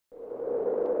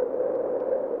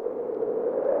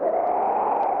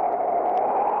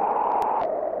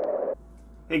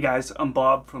Hey guys, I'm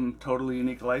Bob from Totally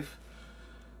Unique Life,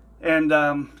 and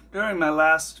during my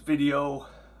last video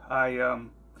I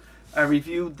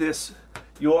reviewed this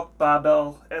York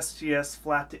Barbell STS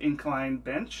flat to incline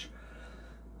bench.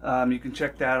 You can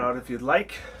check that out if you'd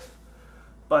like,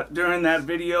 but during that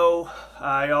video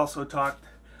I also talked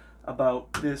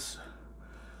about this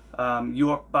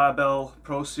York Barbell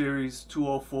Pro Series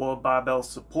 204 Barbell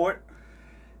Support,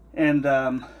 and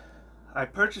I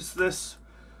purchased this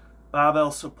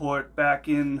Barbell Support back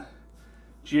in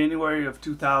January of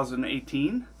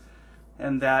 2018,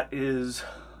 and that is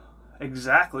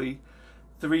exactly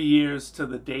 3 years to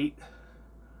the date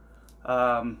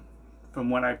from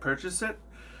when I purchased it.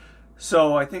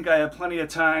 So I think I have plenty of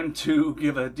time to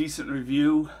give a decent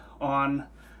review on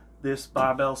this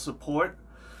Barbell Support.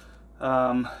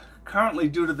 Currently,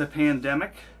 due to the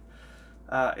pandemic,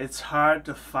 it's hard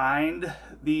to find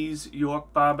these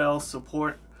York Barbell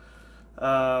Support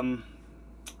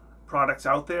products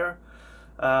out there.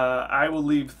 I will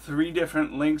leave 3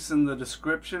 different links in the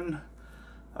description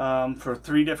for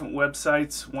 3 different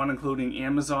websites, one including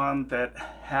Amazon, that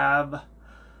have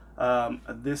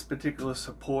this particular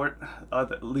support,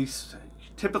 at least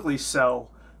typically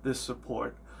sell this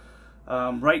support.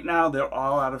 Right now they're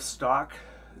all out of stock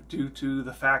due to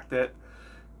the fact that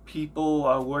people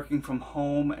are working from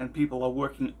home and people are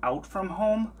working out from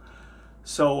home.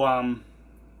 So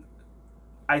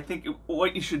I think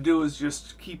what you should do is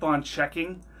just keep on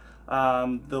checking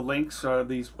the links or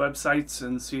these websites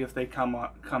and see if they come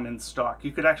in stock.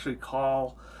 You could actually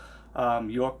call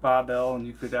York Barbell, and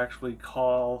you could actually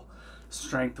call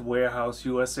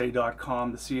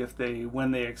strengthwarehouseUSA.com to see if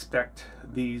when they expect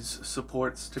these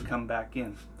supports to come back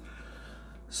in.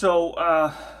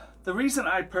 So the reason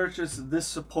I purchased this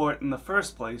support in the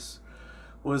first place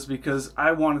was because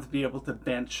I wanted to be able to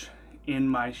bench in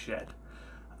my shed.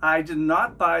 I did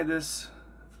not buy this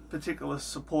particular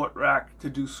support rack to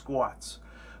do squats,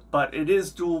 but it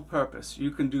is dual purpose.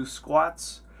 You can do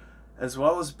squats as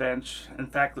well as bench. In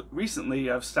fact,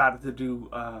 recently I've started to do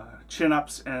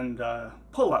chin-ups and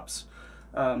pull-ups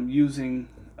using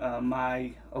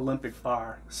my Olympic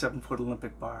bar, 7-foot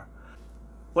Olympic bar.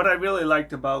 What I really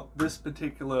liked about this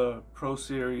particular Pro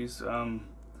Series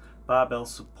Barbell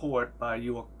Support by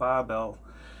York Barbell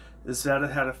is that it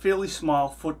had a fairly small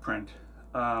footprint.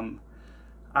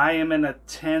 I am in a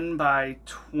 10 by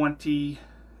 20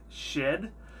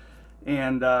 shed,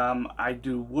 and I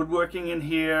do woodworking in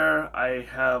here. I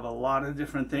have a lot of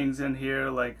different things in here,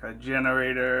 like a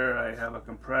generator, I have a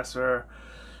compressor.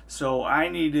 So I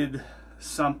needed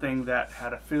something that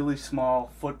had a fairly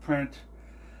small footprint,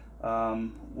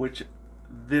 which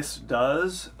this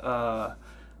does. I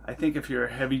think if you're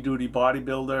a heavy-duty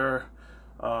bodybuilder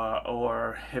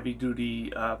or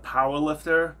heavy-duty power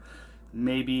lifter,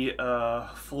 maybe a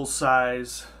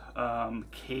full-size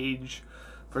cage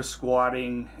for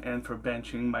squatting and for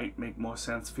benching might make more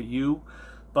sense for you.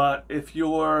 But if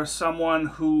you're someone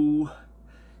who,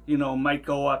 you know, might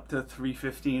go up to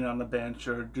 315 on the bench,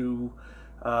 or do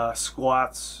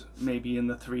squats maybe in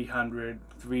the 300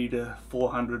 to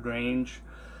 400 range,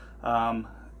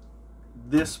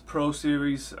 this Pro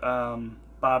Series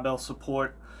Barbell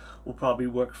Support will probably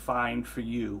work fine for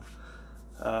you.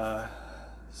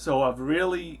 So I've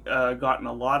really gotten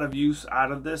a lot of use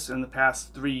out of this in the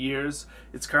past 3 years.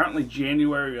 It's currently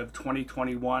January of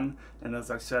 2021, and as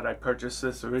I said, I purchased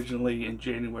this originally in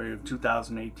January of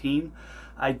 2018.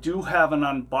 I do have an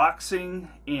unboxing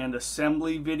and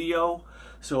assembly video,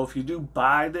 so if you do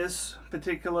buy this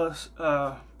particular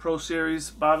Pro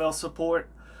Series Barbell Support,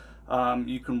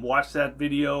 you can watch that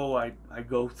video. I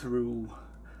go through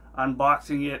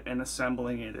unboxing it and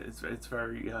assembling it. It's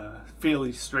very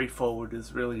fairly straightforward.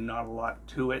 There's really not a lot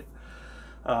to it,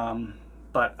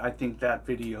 but I think that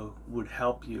video would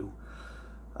help you.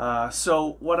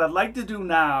 So what I'd like to do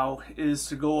now is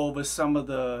to go over some of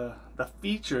the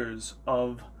features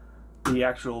of the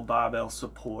actual Barbell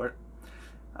Support.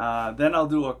 Then I'll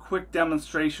do a quick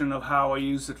demonstration of how I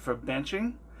use it for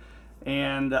benching,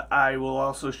 and I will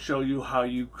also show you how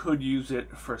you could use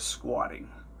it for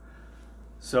squatting.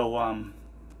 So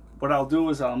what I'll do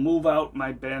is I'll move out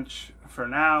my bench for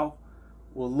now.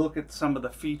 We'll look at some of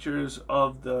the features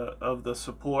of the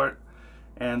support,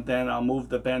 and then I'll move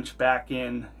the bench back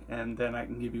in, and then I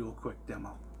can give you a quick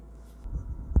demo.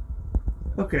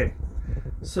 Okay,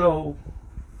 so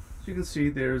as you can see,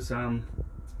 there's 2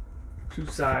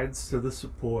 sides to the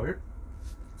support,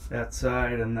 that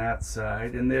side and that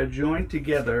side, and they're joined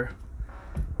together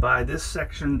by this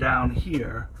section down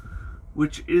here,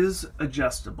 which is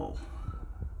adjustable.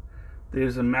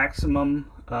 There's a maximum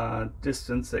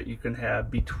distance that you can have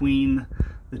between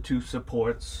the 2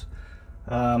 supports.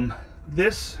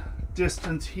 This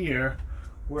distance here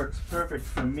works perfect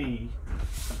for me.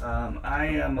 I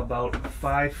am about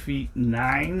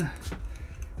 5'9",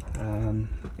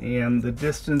 and the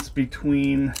distance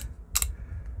between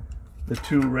the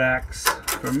two racks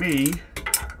for me,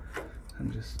 I'm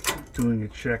just doing a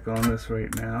check on this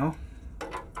right now.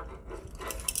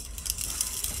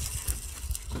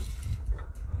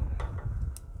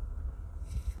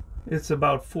 It's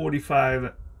about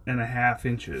 45.5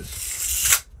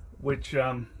 inches, which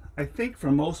I think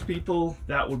for most people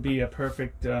that would be a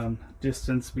perfect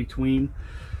distance between.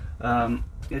 As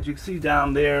you can see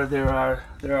down there, there are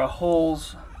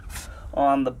holes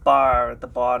on the bar at the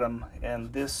bottom,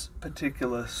 and this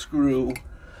particular screw,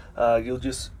 you'll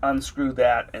just unscrew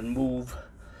that and move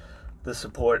the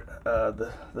support,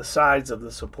 the sides of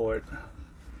the support,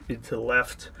 to the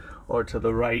left or to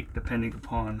the right, depending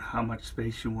upon how much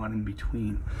space you want in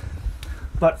between.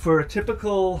 But for a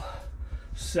typical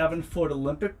 7-foot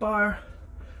Olympic bar,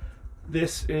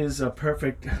 this is a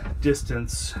perfect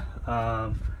distance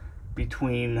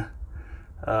between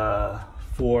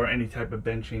for any type of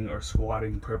benching or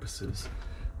squatting purposes.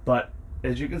 But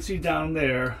as you can see down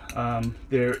there,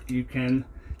 you can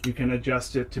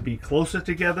adjust it to be closer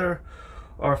together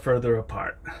or further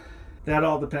apart. That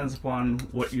all depends upon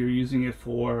what you're using it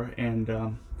for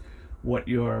and what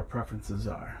your preferences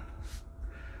are.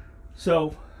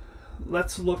 So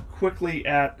let's look quickly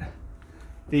at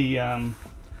the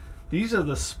these are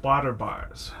the spotter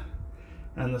bars,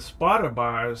 and the spotter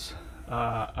bars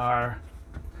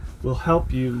will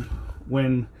help you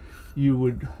when you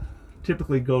would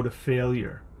typically go to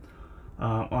failure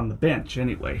on the bench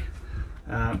anyway.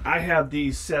 I have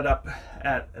these set up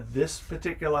at this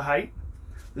particular height.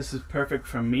 This is perfect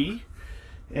for me,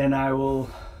 and I will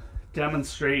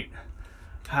demonstrate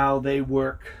how they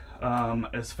work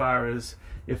as far as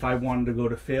if I wanted to go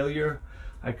to failure.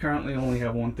 I currently only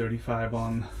have 135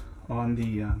 on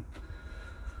the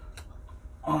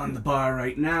bar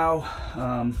right now,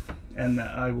 and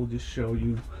I will just show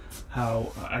you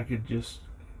how I could just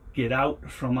get out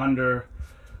from under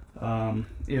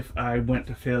if I went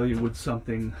to failure with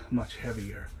something much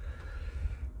heavier.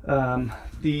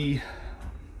 The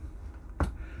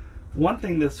one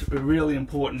thing that's really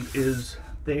important is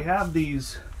they have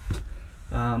these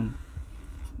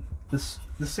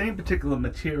the same particular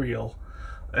material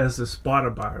as the spotter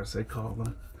bars, they call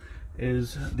them,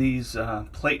 is these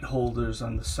plate holders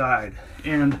on the side,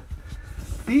 and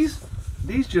these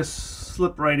just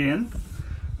slip right in.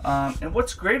 And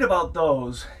what's great about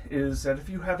those is that if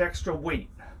you have extra weight,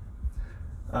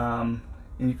 and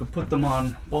you can put them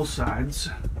on both sides.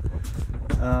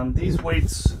 These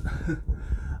weights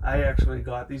I actually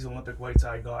got, these Olympic weights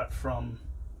I got from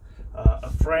a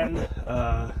friend.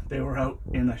 They were out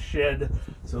in a shed,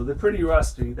 so they're pretty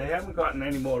rusty. They haven't gotten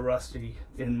any more rusty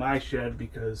in my shed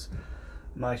because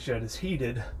my shed is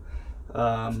heated.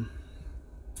 But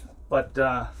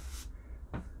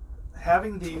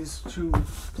having these two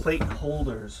plate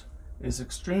holders is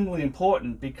extremely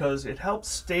important because it helps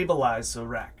stabilize the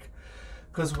rack.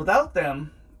 Because without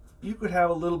them, you could have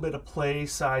a little bit of play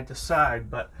side to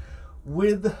side, but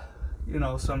with, you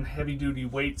know, some heavy-duty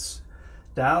weights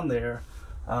down there,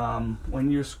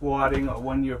 when you're squatting or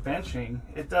when you're benching,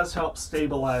 it does help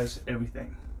stabilize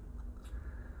everything.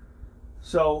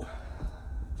 So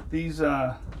these,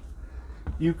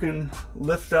 you can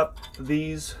lift up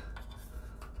these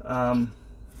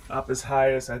up as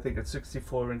high as, I think it's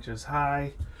 64 inches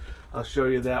high. I'll show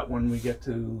you that when we get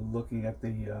to looking at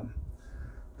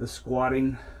the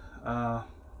squatting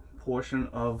portion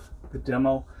of the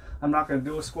demo. I'm not going to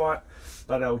do a squat,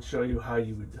 but I would show you how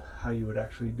you would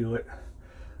actually do it.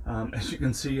 As you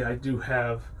can see, I do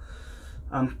have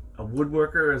a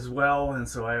woodworker as well, and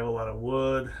so I have a lot of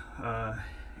wood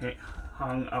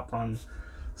hung up on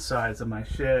sides of my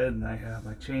shed, and I have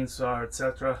my chainsaw,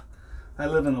 etc. I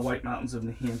live in the White Mountains of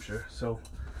New Hampshire, so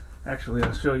actually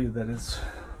I'll show you that it's,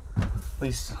 at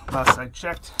least last I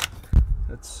checked,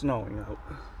 it's snowing out.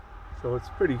 So it's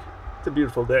a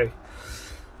beautiful day.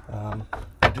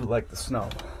 I do like the snow.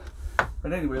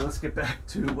 But anyway, let's get back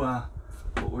to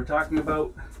what we're talking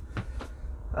about.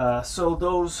 So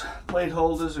those plate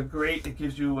holders are great. It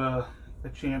gives you a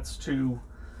chance to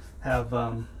have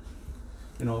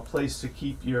you know, a place to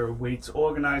keep your weights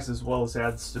organized, as well as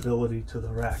add stability to the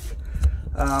rack.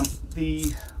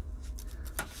 The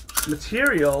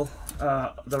material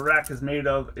the rack is made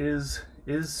of is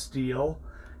steel.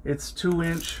 It's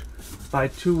 2-inch by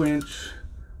 2-inch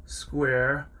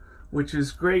square, which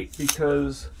is great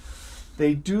because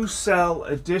they do sell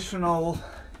additional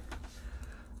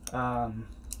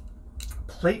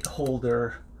plate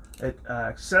holder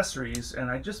accessories, and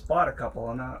I just bought a couple,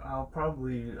 and I'll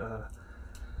probably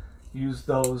use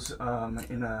those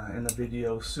in a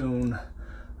video soon,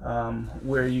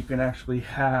 where you can actually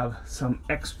have some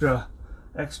extra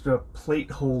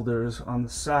plate holders on the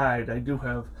side. I do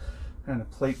have kind of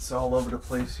plates all over the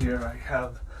place here. I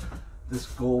have this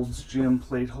Gold's Gym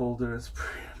plate holder. It's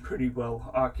pretty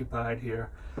well occupied here,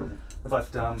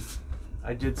 but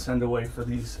I did send away for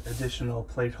these additional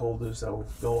plate holders that will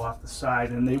go off the side,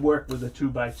 and they work with a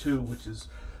 2x2, which is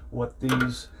what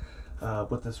these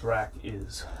what this rack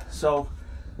is. So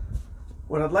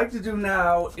what I'd like to do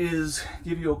now is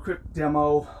give you a quick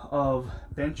demo of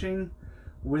benching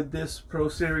with this Pro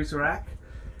Series rack,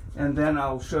 and then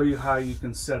I'll show you how you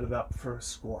can set it up for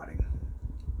squatting.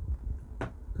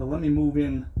 So let me move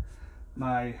in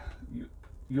my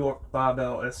York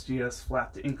Barbell SGS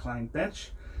flat to incline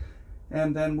bench,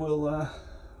 and then we'll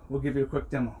give you a quick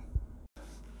demo.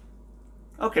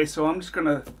 Okay, so I'm just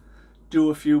gonna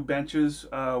do a few benches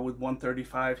with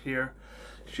 135 here,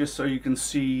 just so you can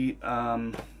see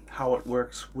how it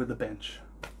works with the bench.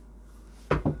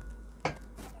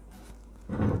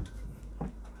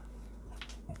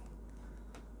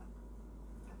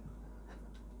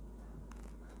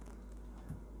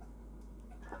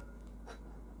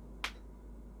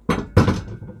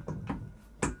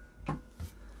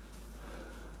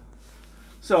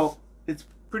 So it's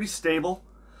pretty stable.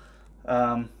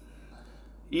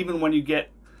 Even when you get,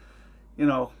 you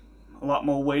know, a lot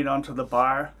more weight onto the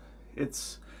bar,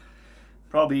 it's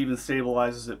probably even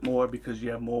stabilizes it more because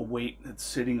you have more weight that's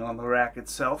sitting on the rack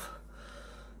itself.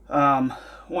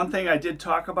 One thing I did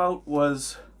talk about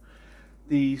was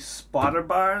the spotter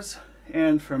bars,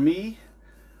 and for me,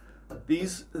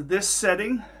 this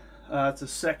setting, it's a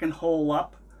second hole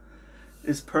up,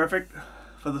 is perfect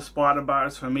for the spotter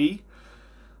bars for me.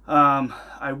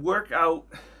 I work out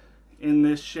in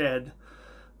this shed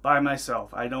by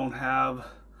myself. I don't have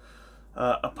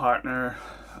a partner.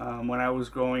 When I was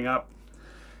growing up,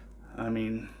 I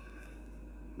mean,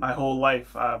 my whole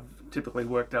life I've typically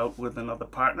worked out with another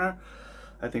partner.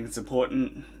 I think it's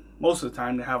important most of the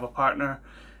time to have a partner,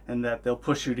 and that they'll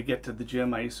push you to get to the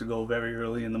gym. I used to go very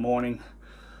early in the morning.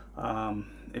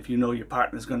 If you know your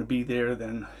partner's going to be there,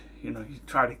 then you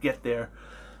try to get there.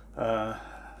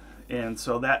 And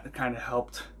so that kind of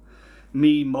helped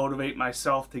me motivate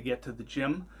myself to get to the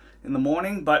gym in the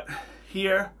morning. But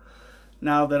here,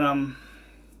 now that I'm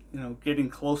getting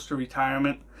close to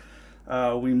retirement,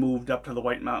 we moved up to the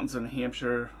White Mountains in New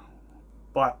Hampshire,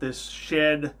 bought this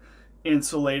shed,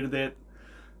 insulated it,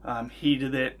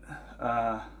 heated it,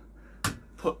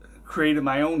 created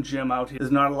my own gym out here.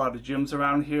 There's not a lot of gyms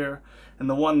around here, and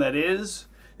the one that is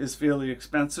fairly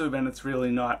expensive, and it's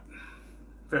really not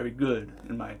very good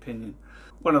in my opinion.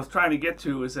 What I was trying to get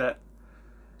to is that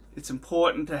it's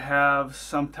important to have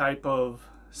some type of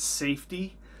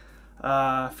safety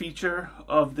feature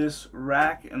of this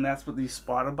rack, and that's what these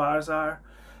spotter bars are.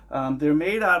 They're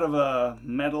made out of a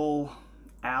metal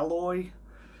alloy.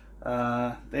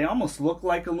 They almost look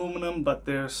like aluminum, but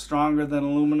they're stronger than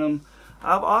aluminum.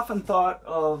 I've often thought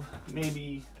of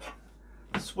maybe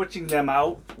switching them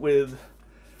out with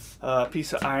a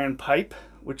piece of iron pipe,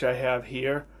 which I have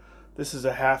here. This is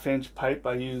a 1/2-inch pipe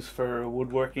I use for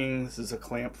woodworking. This is a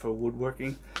clamp for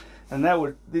woodworking, and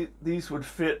these would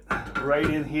fit right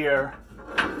in here,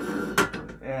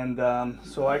 and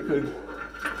so I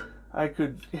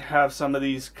could have some of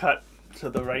these cut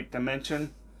to the right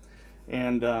dimension,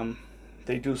 and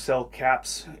they do sell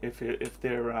caps if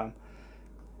they're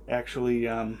actually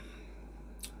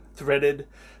threaded.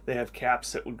 They have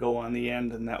caps that would go on the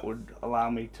end, and that would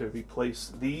allow me to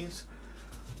replace these.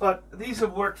 But these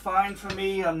have worked fine for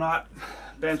me. I'm not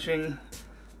benching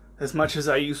as much as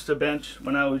I used to bench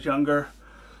when I was younger.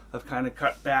 I've kind of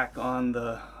cut back on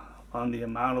the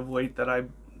amount of weight that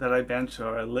I bench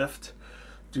or I lift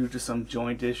due to some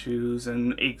joint issues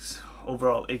and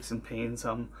overall aches and pains.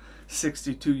 I'm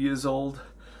 62 years old,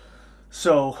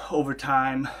 so over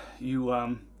time you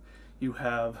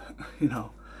have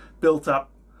built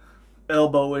up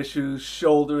elbow issues,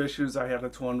 shoulder issues. I had a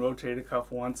torn rotator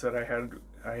cuff once that I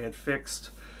had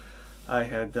fixed. I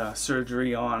had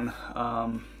surgery on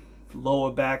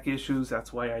lower back issues.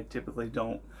 That's why I typically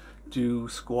don't do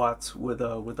squats with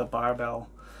a barbell.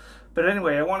 But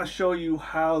anyway, I want to show you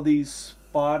how these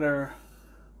spotter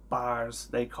bars,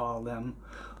 they call them,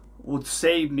 would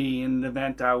save me in the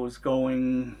event I was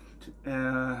going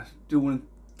doing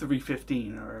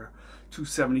 315 or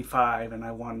 275 and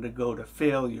I wanted to go to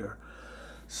failure.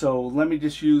 So let me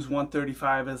just use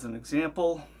 135 as an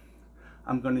example.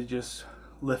 I'm going to just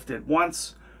lift it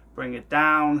once, bring it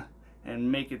down, and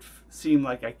make it seem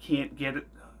like I can't get it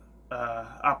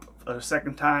up a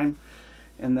second time,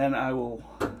 and then I will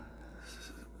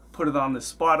put it on the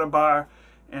spotter bar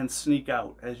and sneak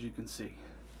out, as you can see,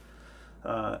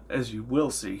 as you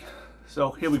will see.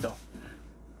 So here we go.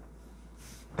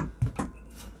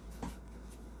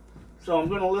 So I'm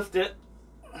going to lift it.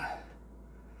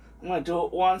 I'm going to do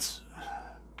it once.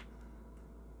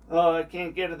 Oh, I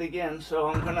can't get it again, so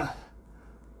I'm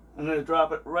gonna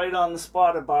drop it right on the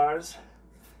spotter bars,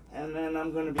 and then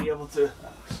I'm going to be able to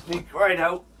sneak right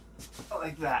out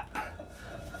like that.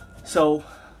 So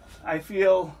I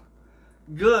feel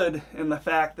good in the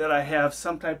fact that I have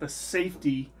some type of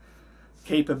safety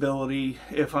capability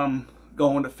if I'm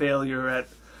going to failure at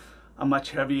a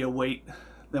much heavier weight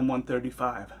than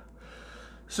 135.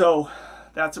 So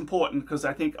that's important, because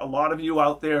I think a lot of you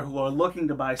out there who are looking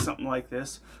to buy something like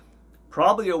this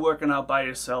probably are working out by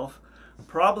yourself,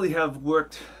 probably have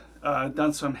worked,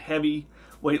 done some heavy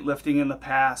weightlifting in the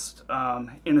past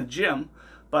in a gym,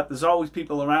 but there's always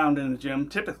people around in the gym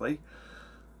typically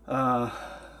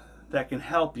that can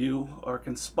help you or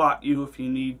can spot you if you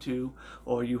need to,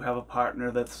 or you have a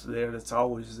partner that's there, that's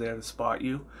always there to spot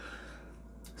you.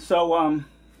 So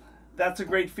that's a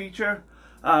great feature.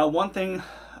 One thing,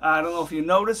 I don't know if you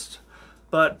noticed,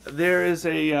 but there is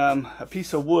a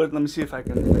piece of wood. Let me see if I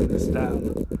can bring this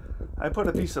down. I put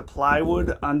a piece of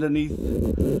plywood underneath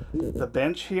the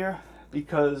bench here,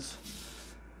 because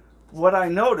what I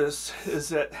noticed is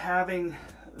that having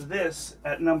this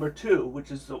at number 2,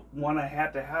 which is the one I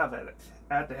had to have it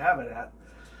at,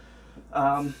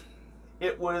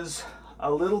 it was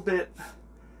a little bit,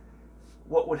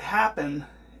 what would happen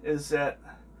is that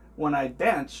when I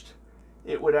benched,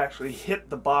 it would actually hit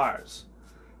the bars.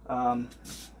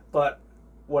 But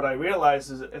what I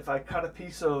realized is that if I cut a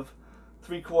piece of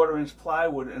 3/4 inch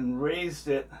plywood and raised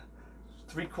it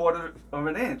 3/4 of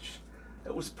an inch,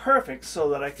 it was perfect so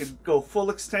that I could go full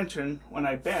extension when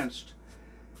I benched,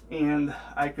 and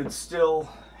I could still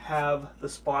have the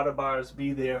spotter bars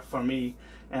be there for me,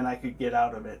 and I could get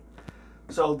out of it.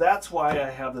 So that's why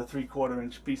I have the 3/4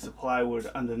 inch piece of plywood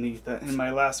underneath it. In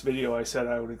my last video I said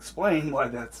I would explain why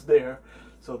that's there,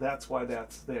 so that's why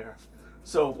that's there.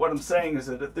 So what I'm saying is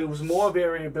that if there was more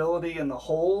variability in the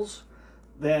holes,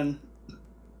 then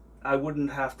I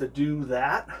wouldn't have to do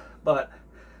that. But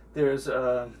there's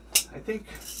I think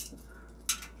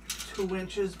 2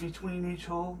 inches between each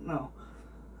hole. No,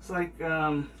 it's like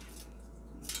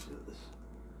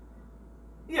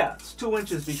yeah, it's 2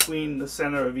 inches between the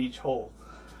center of each hole.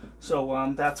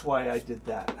 So that's why I did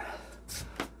that.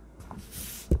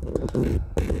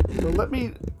 So let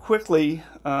me quickly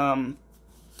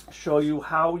show you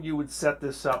how you would set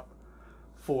this up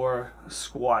for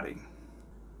squatting.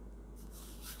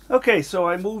 Okay, so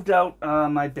I moved out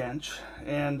my bench,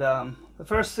 and the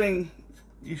first thing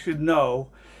you should know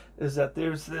is that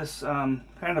there's this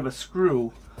kind of a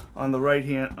screw on the right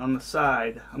hand, on the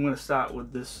side. I'm going to start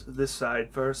with this side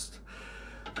first.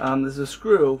 There's a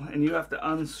screw, and you have to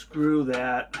unscrew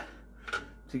that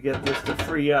to get this to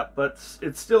free up, but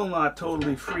it's still not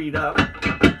totally freed up,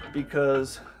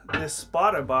 because this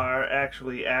spotter bar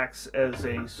actually acts as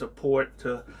a support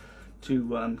to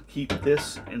keep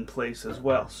this in place as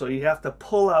well. So you have to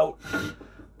pull out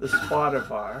the spotter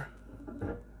bar.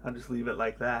 I'll just leave it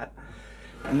like that,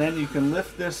 and then you can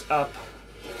lift this up.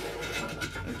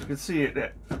 As you can see,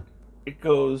 it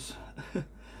goes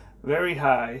very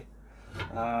high.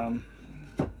 I'm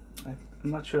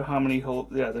not sure how many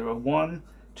holes. Yeah, there are 1,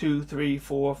 2, 3,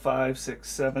 4, 5, 6,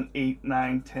 7, 8,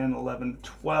 9, 10, 11,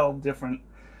 12 different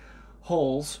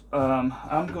holes.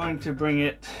 I'm going to bring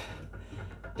it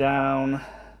down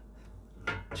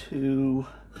to,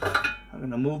 I'm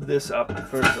going to move this up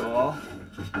first of all,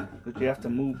 but you have to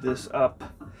move this up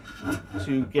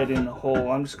to get in the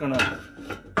hole. I'm just going to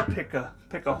pick a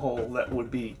hole that would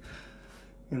be,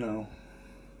 you know,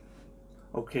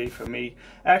 okay for me.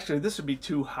 Actually, this would be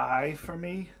too high for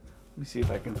me. Let me see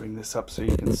if I can bring this up so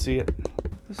you can see it.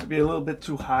 This would be a little bit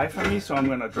too high for me, so I'm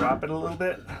going to drop it a little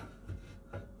bit.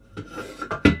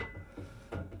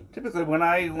 Typically, when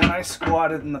I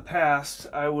squatted in the past,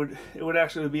 it would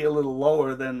actually be a little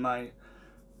lower than my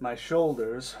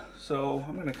shoulders. So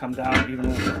I'm going to come down even a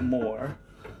little bit more.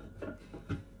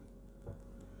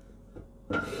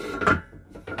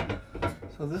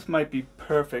 So this might be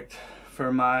perfect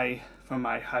for my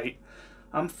height.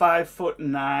 I'm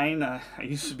 5'9". I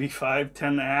used to be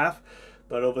 5'10½",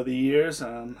 but over the years,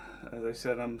 as I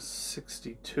said, I'm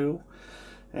 62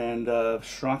 and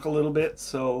shrunk a little bit,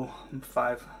 so I'm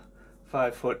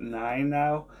 5'9"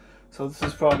 now. So this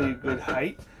is probably a good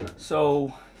height.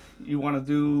 So you want to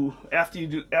do, after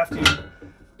you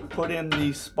put in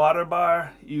the spotter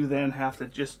bar, you then have to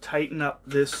just tighten up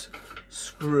this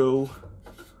screw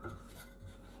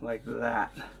like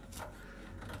that.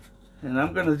 And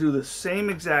I'm going to do the same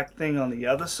exact thing on the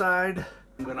other side.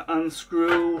 I'm going to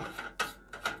unscrew.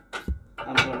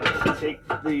 I'm going to take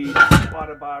the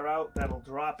spotter bar out. That'll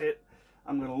drop it.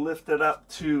 I'm going to lift it up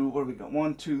to, what do we got?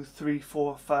 1, 2, 3,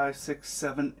 4, 5, 6,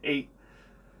 7, 8.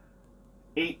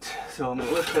 8. So I'm going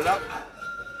to lift it up.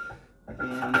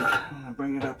 And I'm going to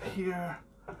bring it up here.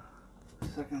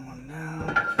 Second one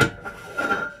down.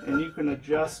 And you can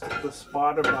adjust the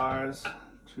spotter bars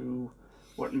to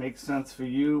what makes sense for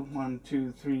you. 1,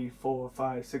 2, 3, 4,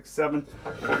 5, 6, 7.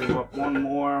 I'll do up one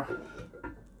more.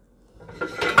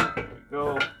 There we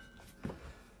go.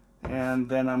 And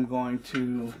then I'm going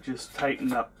to just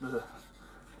tighten up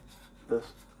the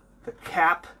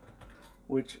cap,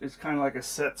 which is kind of like a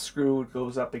set screw. It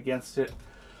goes up against it.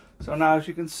 So now, as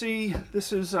you can see,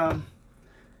 this is, you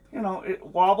know, it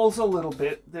wobbles a little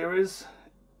bit. There is,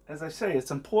 as I say,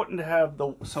 it's important to have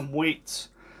some weights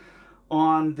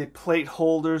on the plate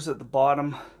holders at the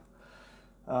bottom.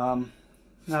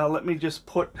 Now let me just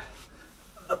put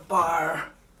the bar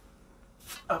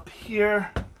up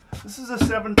here. This is a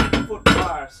 7-foot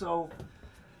bar, so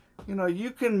you know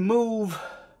you can move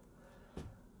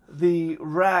the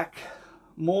rack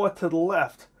more to the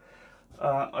left,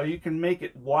 or you can make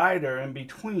it wider in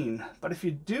between. But if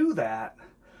you do that,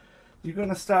 you're going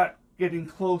to start getting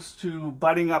close to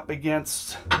butting up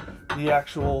against the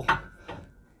actual,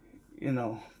 you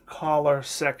know, collar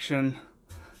section.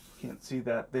 Can't see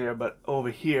that there, but over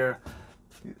here,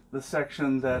 the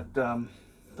section that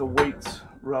the weights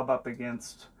rub up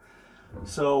against.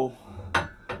 So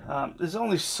there's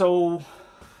only so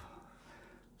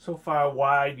far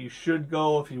wide you should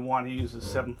go if you want to use a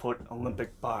 7-foot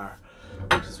Olympic bar,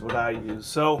 which is what I use.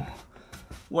 So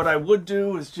what I would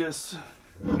do is just,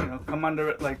 you know, come under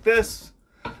it like this,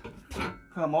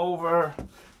 come over,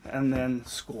 and then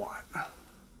squat.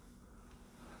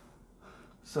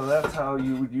 So that's how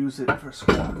you would use it for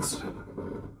squats.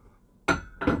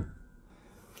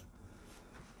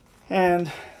 And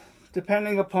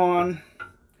depending upon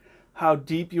how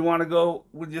deep you want to go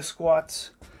with your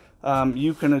squats,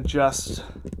 you can adjust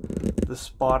the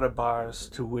spotter bars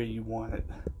to where you want it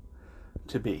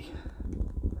to be.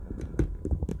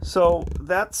 So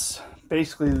that's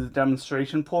basically the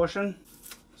demonstration portion.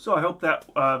 So I hope that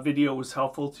video was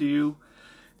helpful to you.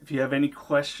 If you have any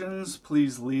questions,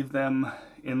 please leave them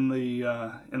in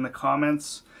the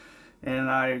comments, and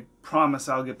I promise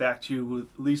I'll get back to you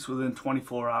at least within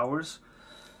 24 hours.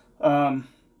 I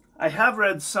have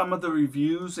read some of the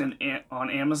reviews on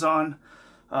Amazon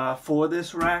for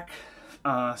this rack.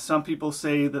 Some people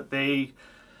say that they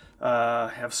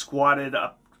have squatted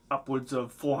upwards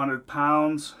of 400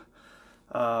 pounds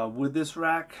with this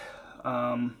rack.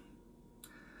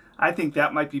 I think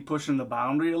that might be pushing the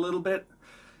boundary a little bit.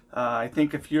 I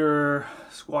think if you're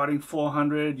squatting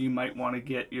 400, you might want to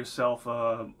get yourself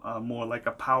a more like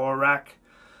a power rack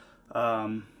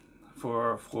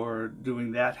for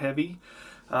doing that heavy.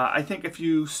 I think if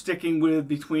you sticking with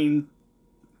between,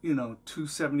 you know,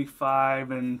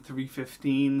 275 and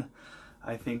 315,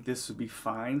 I think this would be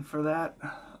fine for that.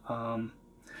 As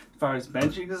far as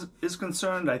benching is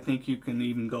concerned, I think you can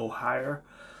even go higher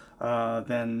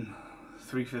than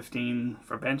 315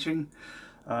 for benching.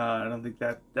 I don't think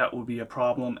that would be a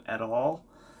problem at all.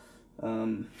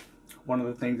 One of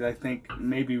the things I think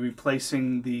maybe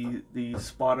replacing the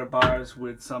spotter bars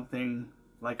with something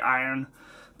like iron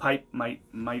pipe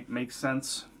might make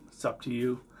sense. It's up to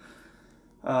you.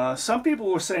 Some people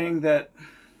were saying that,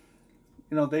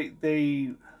 you know,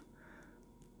 their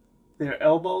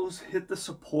elbows hit the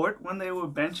support when they were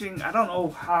benching. I don't know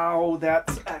how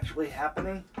that's actually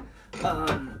happening.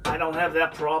 I don't have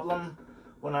that problem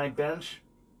when I bench.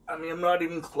 I mean, I'm not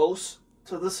even close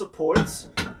to the supports.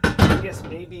 I guess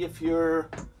maybe if you're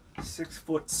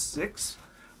 6'6"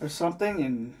 or something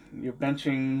and you're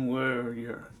benching where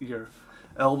your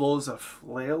elbows are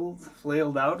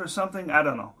flailed out or something. I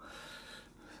don't know.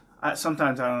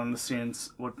 Sometimes I don't understand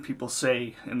what people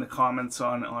say in the comments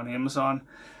on Amazon,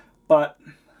 but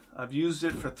I've used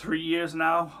it for 3 years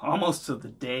now, almost to the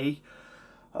day.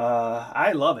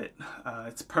 I love it.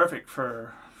 It's perfect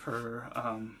for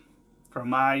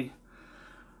my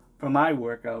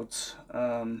workouts.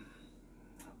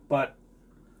 But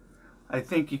I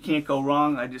think you can't go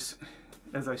wrong.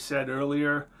 As I said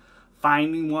earlier,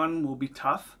 finding one will be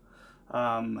tough.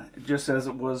 Just as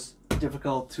it was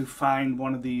difficult to find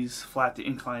one of these flat to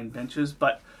incline benches,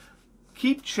 but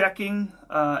keep checking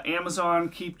Amazon,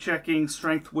 keep checking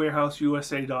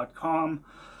strengthwarehouseusa.com.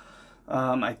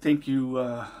 I think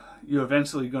you you're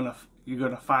eventually gonna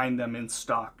find them in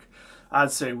stock.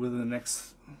 I'd say within the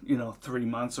next 3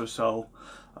 months or so,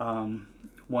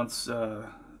 once the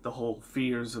whole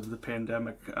fears of the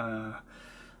pandemic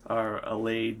are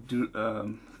allayed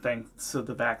thanks to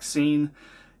the vaccine,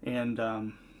 and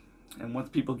once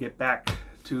people get back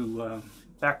to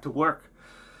work,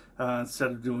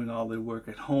 instead of doing all their work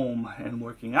at home and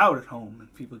working out at home,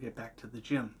 and people get back to the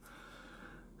gym.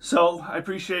 So I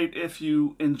appreciate if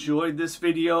you enjoyed this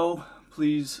video,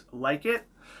 please like it.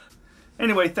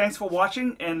 Anyway, thanks for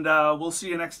watching, and we'll see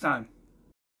you next time.